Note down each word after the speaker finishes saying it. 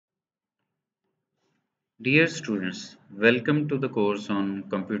Dear students, welcome to the course on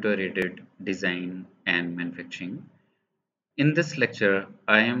computer-aided design and manufacturing. In this lecture,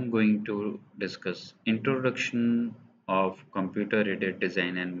 I am going to discuss introduction of computer-aided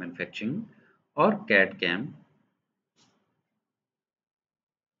design and manufacturing or CAD CAM.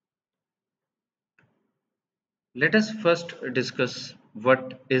 Let us first discuss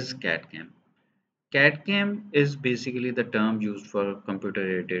what is CAD CAM. CAD CAM is basically the term used for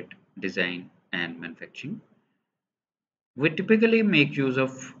computer-aided design and manufacturing. We typically make use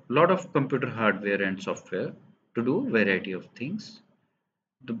of a lot of computer hardware and software to do variety of things.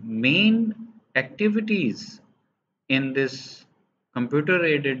 The main activities in this computer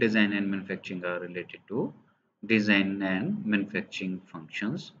aided design and manufacturing are related to design and manufacturing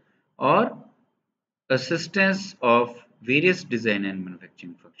functions or assistance of various design and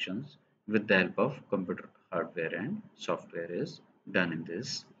manufacturing functions with the help of computer hardware and software is done in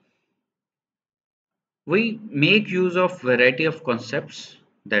this. We make use of variety of concepts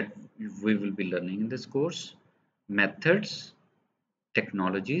that we will be learning in this course, methods,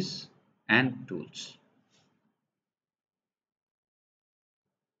 technologies, and tools.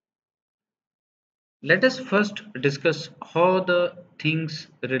 Let us first discuss how the things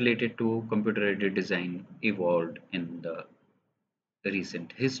related to computer-aided design evolved in the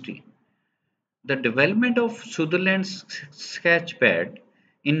recent history. The development of Sutherland's sketchpad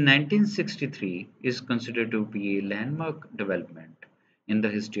in 1963 is considered to be a landmark development in the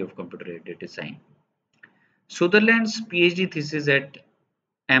history of computer-aided design. Sutherland's PhD thesis at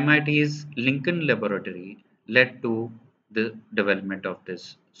MIT's Lincoln Laboratory led to the development of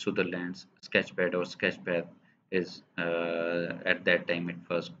this Sutherland's sketchpad or sketchpad is at that time it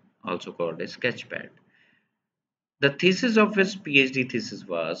was also called a sketchpad. The thesis of his PhD thesis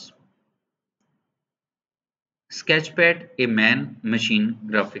was Sketchpad, a man-machine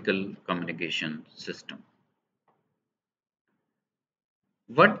graphical communication system.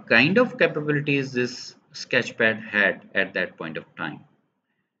 What kind of capabilities this Sketchpad had at that point of time?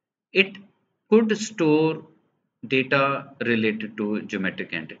 It could store data related to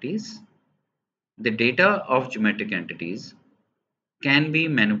geometric entities. The data of geometric entities can be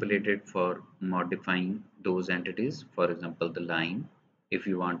manipulated for modifying those entities. For example, the line. If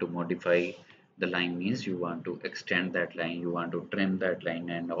you want to modify the line means you want to extend that line, you want to trim that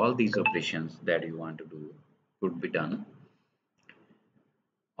line, and all these operations that you want to do could be done.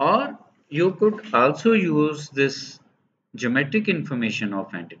 Or you could also use this geometric information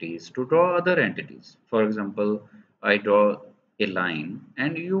of entities to draw other entities. For example, I draw a line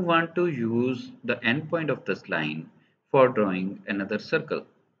and you want to use the endpoint of this line for drawing another circle.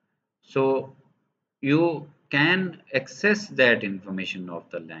 So you can access that information of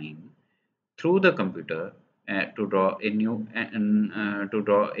the line through the computer to draw a new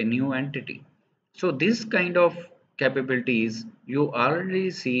entity. So this kind of capabilities you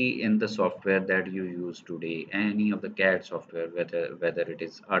already see in the software that you use today, any of the CAD software, whether it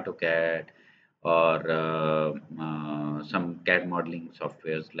is AutoCAD or some CAD modeling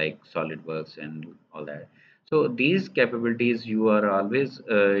softwares like SolidWorks and all that. So these capabilities you are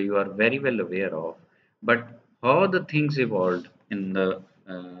very well aware of, but how the things evolved in the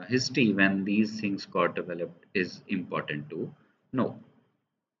history when these things got developed is important to know.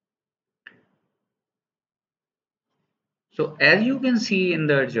 So as you can see in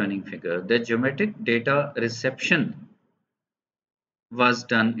the adjoining figure, the geometric data reception was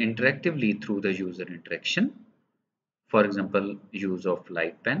done interactively through the user interaction. For example, use of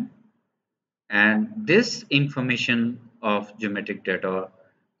light pen. And this information of geometric data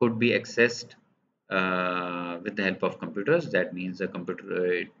could be accessed with the help of computers. That means the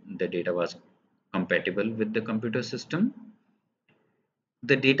data was compatible with the computer system.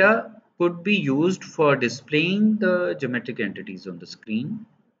 The data could be used for displaying the geometric entities on the screen.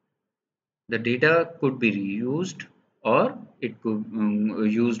 The data could be reused or it could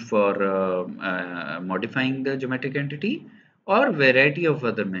used for modifying the geometric entity or variety of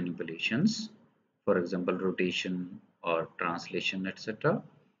other manipulations, for example rotation or translation, etc.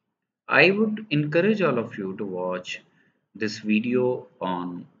 I would encourage all of you to watch this video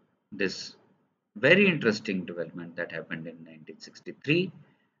on this very interesting development that happened in 1963.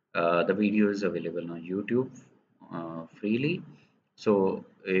 The video is available on YouTube freely. So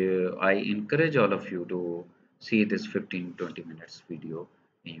I encourage all of you to see this 15-20 minutes video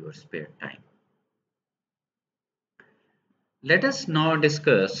in your spare time. Let us now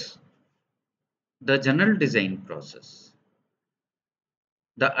discuss the general design process.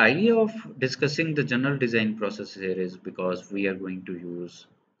 The idea of discussing the general design process here is because we are going to use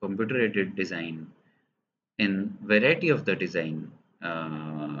computer aided design in variety of the design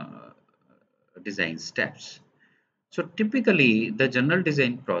design steps. So typically the general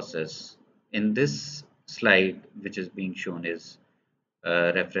design process in this slide which is being shown is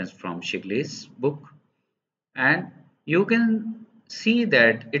a reference from Shigley's book, and you can see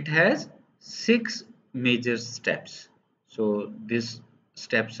that it has 6 major steps. So these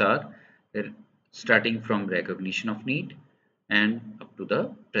steps are uh, starting from recognition of need and up to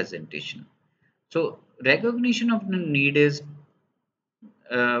the presentation. So recognition of the need is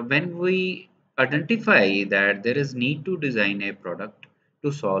when we identify that there is need to design a product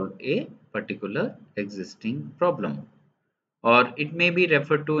to solve a particular existing problem, or it may be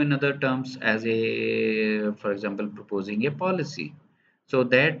referred to in other terms as a, for example, proposing a policy. So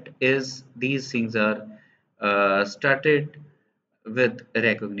that is, these things are started with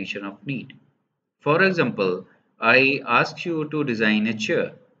recognition of need. For example, I ask you to design a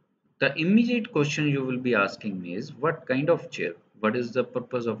chair. The immediate question you will be asking me is what kind of chair? What is the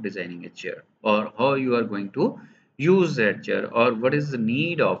purpose of designing a chair? Or how you are going to use that chair? Or what is the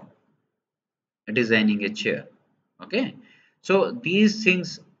need of designing a chair? Okay. So these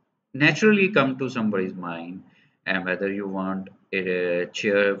things naturally come to somebody's mind, and whether you want a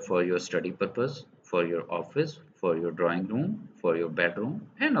chair for your study purpose, for your office, for your drawing room, for your bedroom,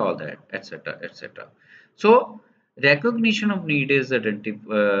 and all that, etc., etc. So recognition of need is related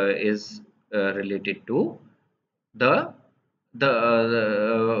to the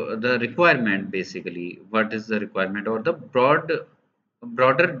the requirement. Basically, what is the requirement, or the broader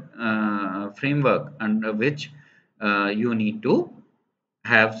framework under which you need to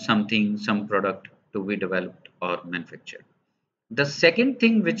have something, some product to be developed or manufactured. The second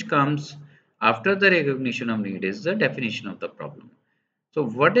thing which comes after the recognition of need is the definition of the problem. So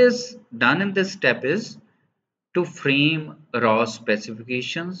what is done in this step is to frame raw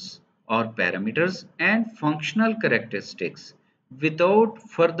specifications or parameters and functional characteristics without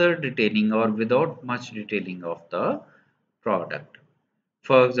further detailing or without much detailing of the product.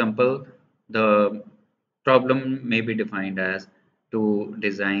 For example, the problem may be defined as to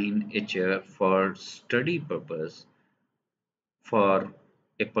design a chair for study purpose for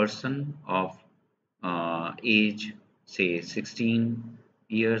a person of age, say 16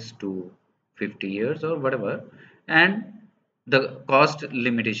 years to 50 years or whatever, and the cost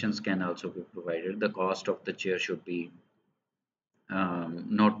limitations can also be provided. The cost of the chair should be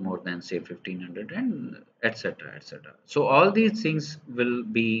not more than say 1500, and etc., etc. So all these things will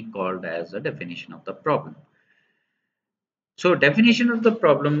be called as a definition of the problem. So definition of the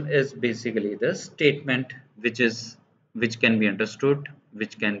problem is basically the statement which can be understood,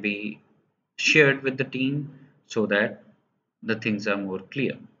 which can be shared with the team, so that the things are more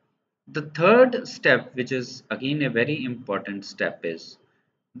clear. The third step, which is again a very important step, is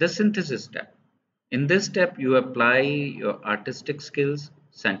the synthesis step. In this step, you apply your artistic skills,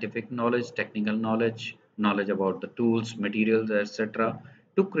 scientific knowledge, technical knowledge, knowledge about the tools, materials, etc.,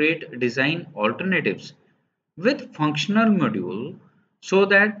 to create design alternatives with functional module, so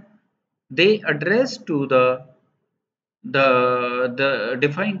that they address to the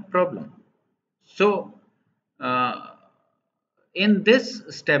defined problem. So uh, in this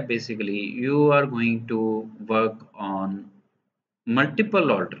step, basically you are going to work on multiple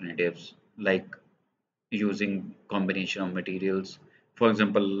alternatives, like using combination of materials. For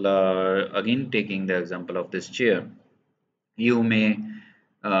example, again taking the example of this chair, you may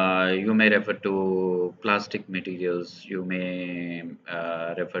refer to plastic materials, you may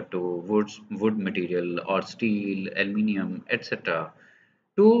refer to wood material or steel, aluminium, etc.,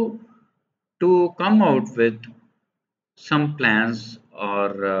 to come out with some plans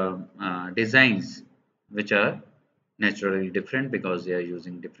or designs which are naturally different, because they are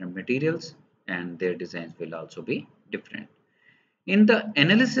using different materials, and their designs will also be different. In the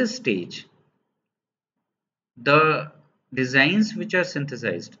analysis stage, the designs which are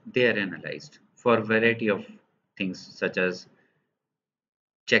synthesized, they are analyzed for a variety of things, such as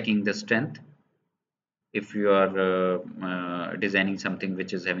checking the strength. If you are designing something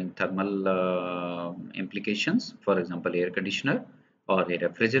which is having thermal implications, for example air conditioner or a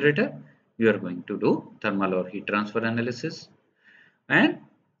refrigerator, you are going to do thermal or heat transfer analysis. And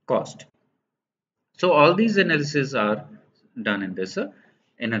cost. So all these analyses are done in this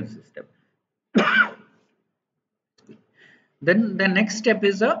analysis step. Then the next step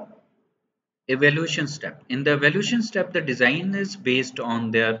is a evaluation step. In the evaluation step, the design is based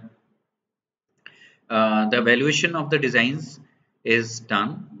on their the evaluation of the designs is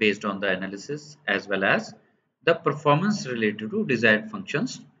done based on the analysis as well as the performance related to desired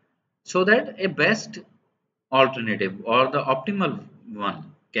functions, so that a best alternative or the optimal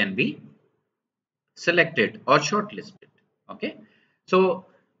one can be selected or shortlisted. Okay, so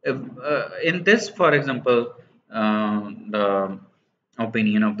In this, for example, the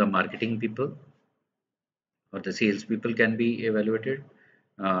opinion of the marketing people or the sales people can be evaluated.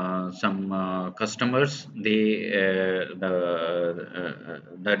 Some customers, the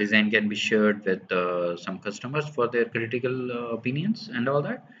design can be shared with some customers for their critical opinions and all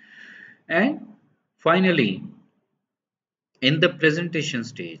that. And finally, in the presentation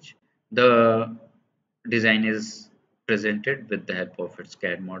stage, the design is presented with the help of its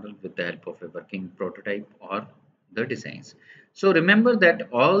CAD model, with the help of a working prototype or the designs. So remember that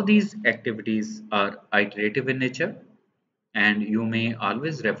all these activities are iterative in nature, and you may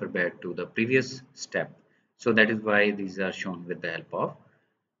always refer back to the previous step. So that is why these are shown with the help of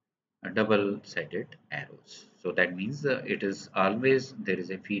double-sided arrows. So that means it is always there is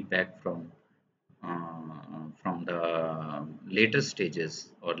a feedback from the later stages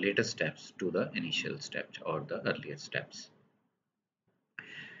or later steps to the initial steps or the earlier steps.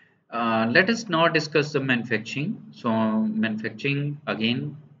 Let us now discuss the manufacturing. So manufacturing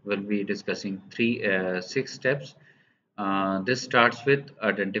again will be discussing six steps. This starts with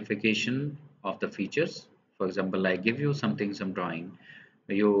identification of the features. For example, I give you some drawing.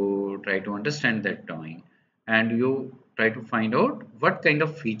 You try to understand that drawing, and you try to find out what kind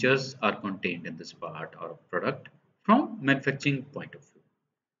of features are contained in this part or product from manufacturing point of view.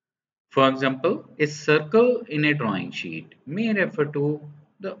 For example, a circle in a drawing sheet may refer to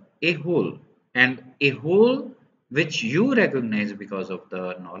a hole, and a hole which you recognize because of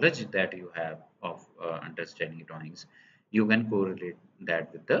the knowledge that you have of understanding drawings. You can correlate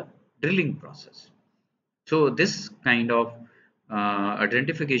that with the drilling process. So this kind of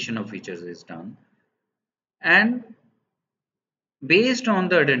identification of features is done, and based on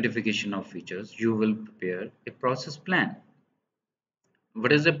the identification of features, you will prepare a process plan.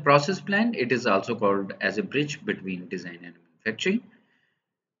 What is a process plan? It is also called as a bridge between design and manufacturing.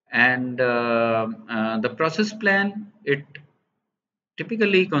 And the process plan, it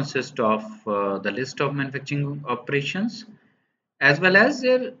typically consists of the list of manufacturing operations as well as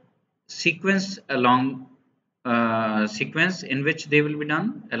their sequence in which they will be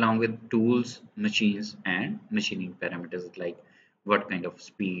done, along with tools, machines, and machining parameters like what kind of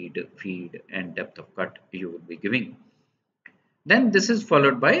speed, feed, and depth of cut you will be giving. Then this is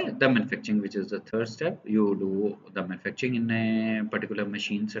followed by the manufacturing, which is the third step. You do the manufacturing in a particular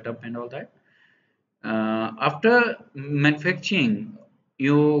machine setup and all that. After manufacturing,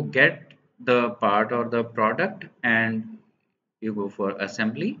 you get the part or the product and you go for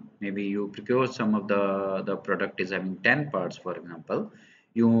assembly. Maybe you procure some of the product is having 10 parts, for example.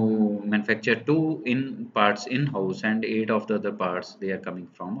 You manufacture two in parts in-house and 8 of the other parts they are coming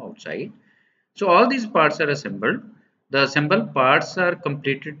from outside. So all these parts are assembled. The assembled parts are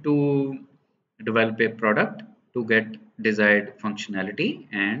completed to develop a product to get desired functionality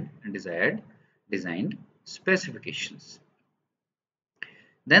and desired designed specifications.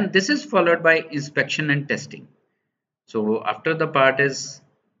 Then this is followed by inspection and testing. So after the part is,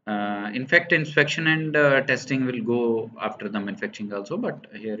 in fact, inspection and testing will go after the manufacturing also, but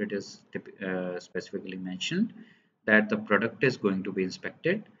here it is specifically mentioned that the product is going to be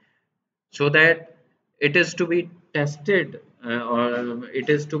inspected so that it is to be tested or it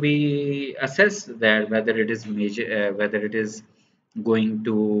is to be assessed that whether it is whether it is going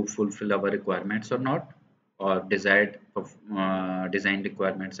to fulfill our requirements or not, or desired design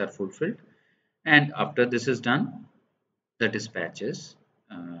requirements are fulfilled. And after this is done, the dispatch is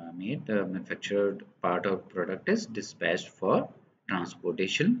made. The manufactured part of product is dispatched for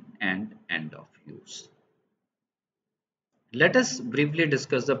transportation and end of use. Let us briefly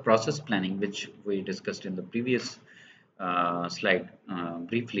discuss the process planning, which we discussed in the previous slide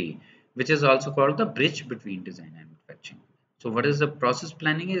briefly, which is also called the bridge between design and manufacturing. So what is the process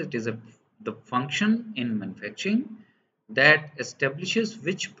planning? It is the function in manufacturing that establishes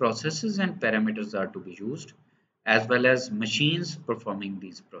which processes and parameters are to be used, as well as machines performing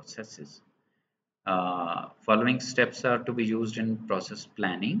these processes. Following steps are to be used in process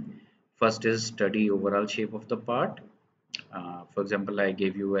planning. First is study overall shape of the part. For example, I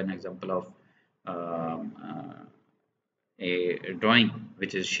gave you an example of a drawing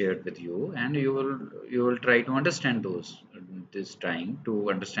which is shared with you, and you will try to understand this drawing to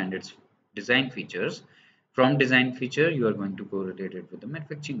understand its design features. From design feature, you are going to correlate it with the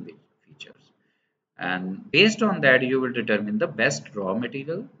manufacturing features, and based on that, you will determine the best raw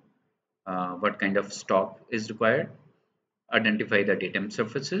material, what kind of stock is required, identify the datum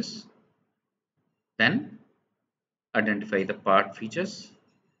surfaces, then identify the part features.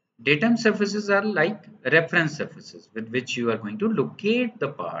 Datum surfaces are like reference surfaces with which you are going to locate the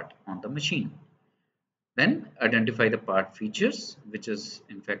part on the machine. Then identify the part features, which is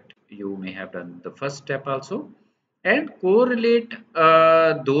in fact you may have done the first step also, and correlate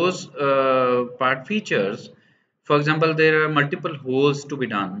those part features. For example, there are multiple holes to be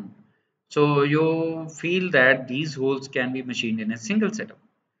done. So you feel that these holes can be machined in a single setup.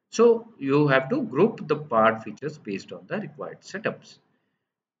 So you have to group the part features based on the required setups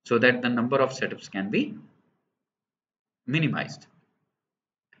so that the number of setups can be minimized.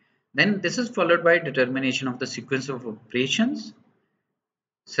 Then this is followed by determination of the sequence of operations,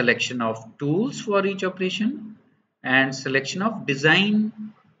 selection of tools for each operation, and selection of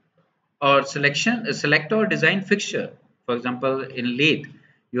design or select or design fixture. For example, in lathe,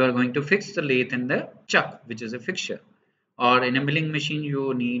 you are going to fix the lathe in the chuck, which is a fixture, or in a milling machine,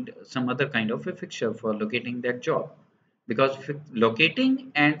 you need some other kind of a fixture for locating that job, because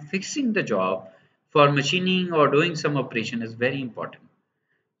locating and fixing the job for machining or doing some operation is very important.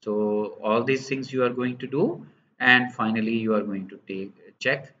 So all these things you are going to do, and finally you are going to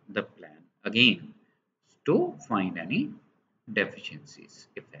check the plan again to find any deficiencies,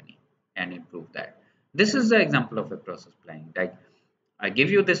 if any, and improve that. This is the example of a process planning. Like, I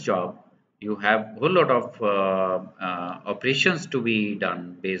give you this job, you have a whole lot of operations to be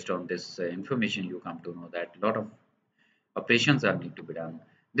done. Based on this information, you come to know that a lot of operations are need to be done.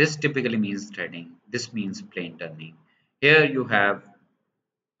 This typically means threading. This means plane turning. Here you have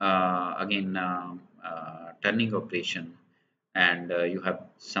again turning operation, and you have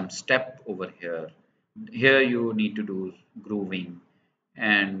some step over here. Here you need to do grooving,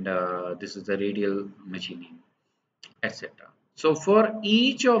 and this is the radial machining, etc. So for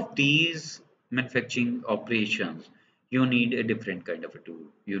each of these manufacturing operations, you need a different kind of a tool.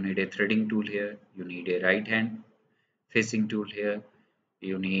 You need a threading tool here, you need a right hand facing tool here,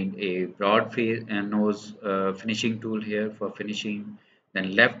 you need a broad face and nose finishing tool here for finishing,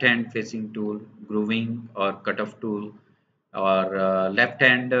 then left hand facing tool, grooving or cut off tool, or left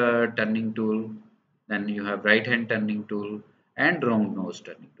hand turning tool, then you have right hand turning tool and round nose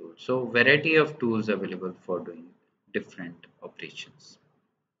turning tool. So variety of tools available for doing different operations.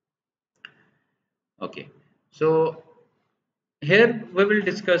 Okay, so here we will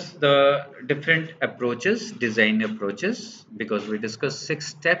discuss the different approaches, design approaches, because we discussed 6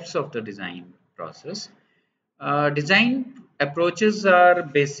 steps of the design process. Design approaches are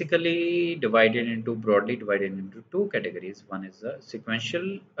basically broadly divided into 2 categories. One is a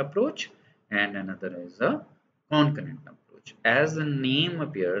sequential approach and another is a concurrent approach. As the name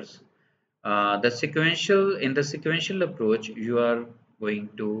appears, in the sequential approach, you are going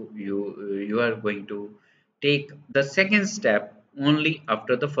to take the second step only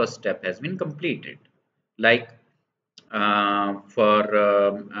after the first step has been completed. Like, for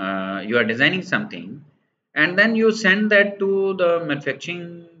you are designing something, and then you send that to the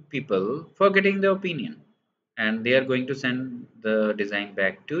manufacturing people for getting the opinion, and they are going to send the design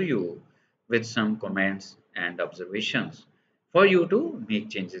back to you with some comments and observations for you to make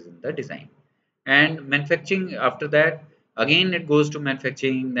changes in the design. And manufacturing, after that, again it goes to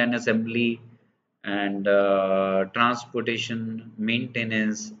manufacturing, then assembly, and transportation,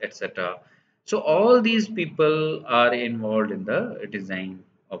 maintenance, etc. So all these people are involved in the design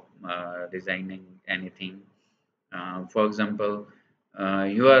of designing anything. For example,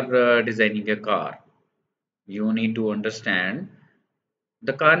 you are designing a car. You need to understand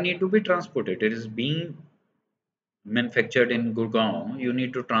the car need to be transported. It is being manufactured in Gurgaon. You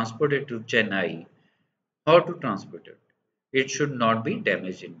need to transport it to Chennai. How to transport it? It should not be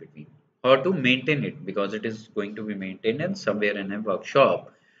damaged in between. How to maintain it, because it is going to be maintained somewhere in a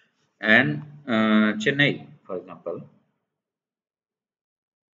workshop, and Chennai, for example.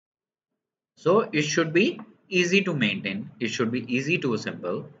 So it should be easy to maintain. It should be easy to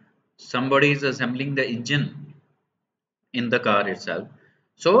assemble. Somebody is assembling the engine in the car itself.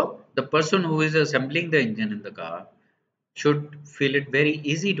 So the person who is assembling the engine in the car should feel it very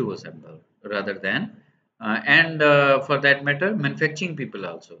easy to assemble, rather than and for that matter, manufacturing people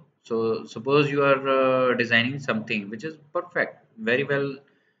also. So suppose you are designing something which is perfect, very well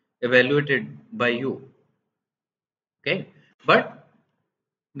evaluated by you, okay, but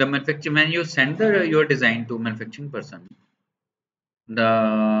the manufacturing, when you send your design to manufacturing person,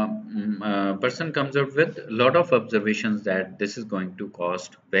 the person comes out with a lot of observations that this is going to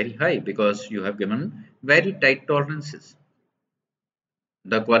cost very high because you have given very tight tolerances.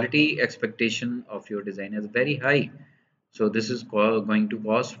 The quality expectation of your design is very high, so this is going to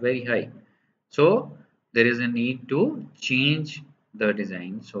cost very high. So there is a need to change the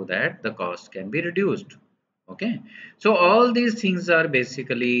design so that the cost can be reduced. Okay, so all these things are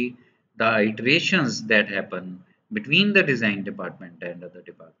basically the iterations that happen between the design department and other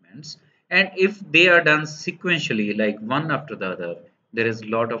departments, And if they are done sequentially, like one after the other, there is a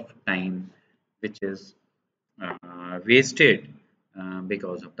lot of time which is wasted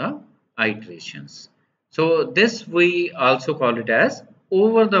because of the iterations. So this we also call it as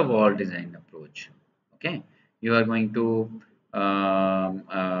over the wall design approach. Okay, you are going to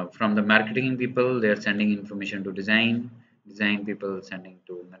from the marketing people, they are sending information to design people sending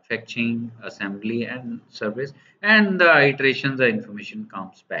to manufacturing, assembly and service, and the iterations, the information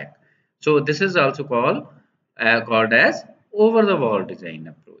comes back. So this is also called as over the wall design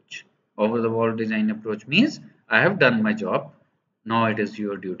approach. Over the wall design approach means I have done my job. Now it is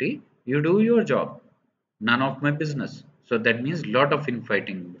your duty. You do your job. None of my business. So that means lot of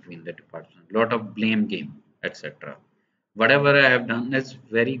infighting between the departments, lot of blame game, etc. Whatever I have done is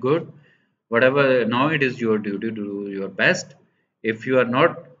very good. Whatever now it is your duty to do your best. If you are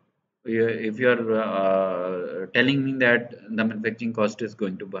not, if you are telling me that the manufacturing cost is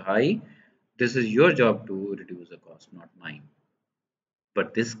going to be high, this is your job to reduce the cost, not mine.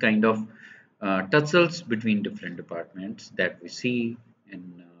 But this kind of tussles between different departments that we see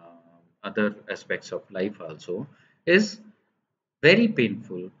in other aspects of life also is very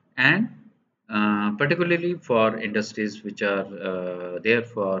painful, and particularly for industries which are there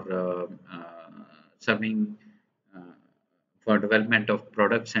for serving uh, for development of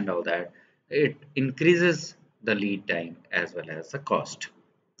products and all that. It increases the lead time as well as the cost,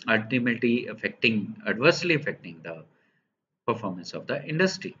 ultimately adversely affecting the performance of the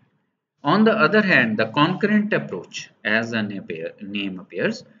industry. On the other hand, the concurrent approach, as the name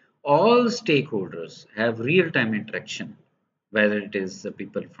appears, all stakeholders have real-time interaction, whether it is the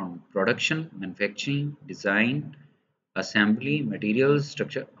people from production, manufacturing, design, assembly, materials,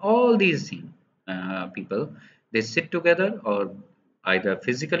 structure, all these things, people, they sit together or either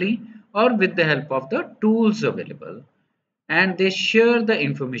physically or with the help of the tools available, and they share the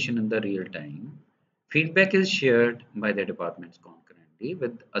information in the real time. Feedback is shared by the departments concurrently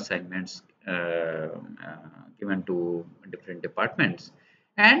with assignments given to different departments,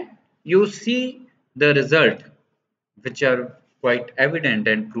 and you see the result which are quite evident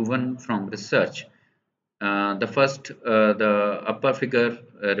and proven from research. The upper figure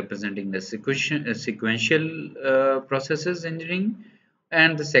representing the sequential processes engineering,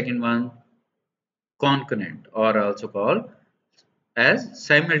 and the second one concurrent, or also called as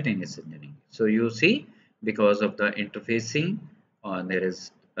simultaneous engineering. So you see, because of the interfacing, there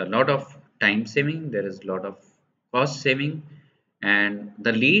is a lot of time saving, there is a lot of cost saving, and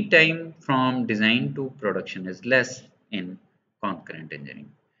the lead time from design to production is less in concurrent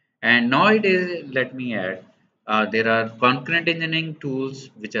engineering. And nowadays, let me add, there are concurrent engineering tools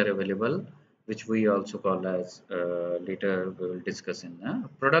which are available, which we also call as later we will discuss in the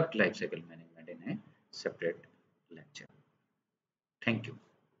product lifecycle management in a separate lecture. Thank you.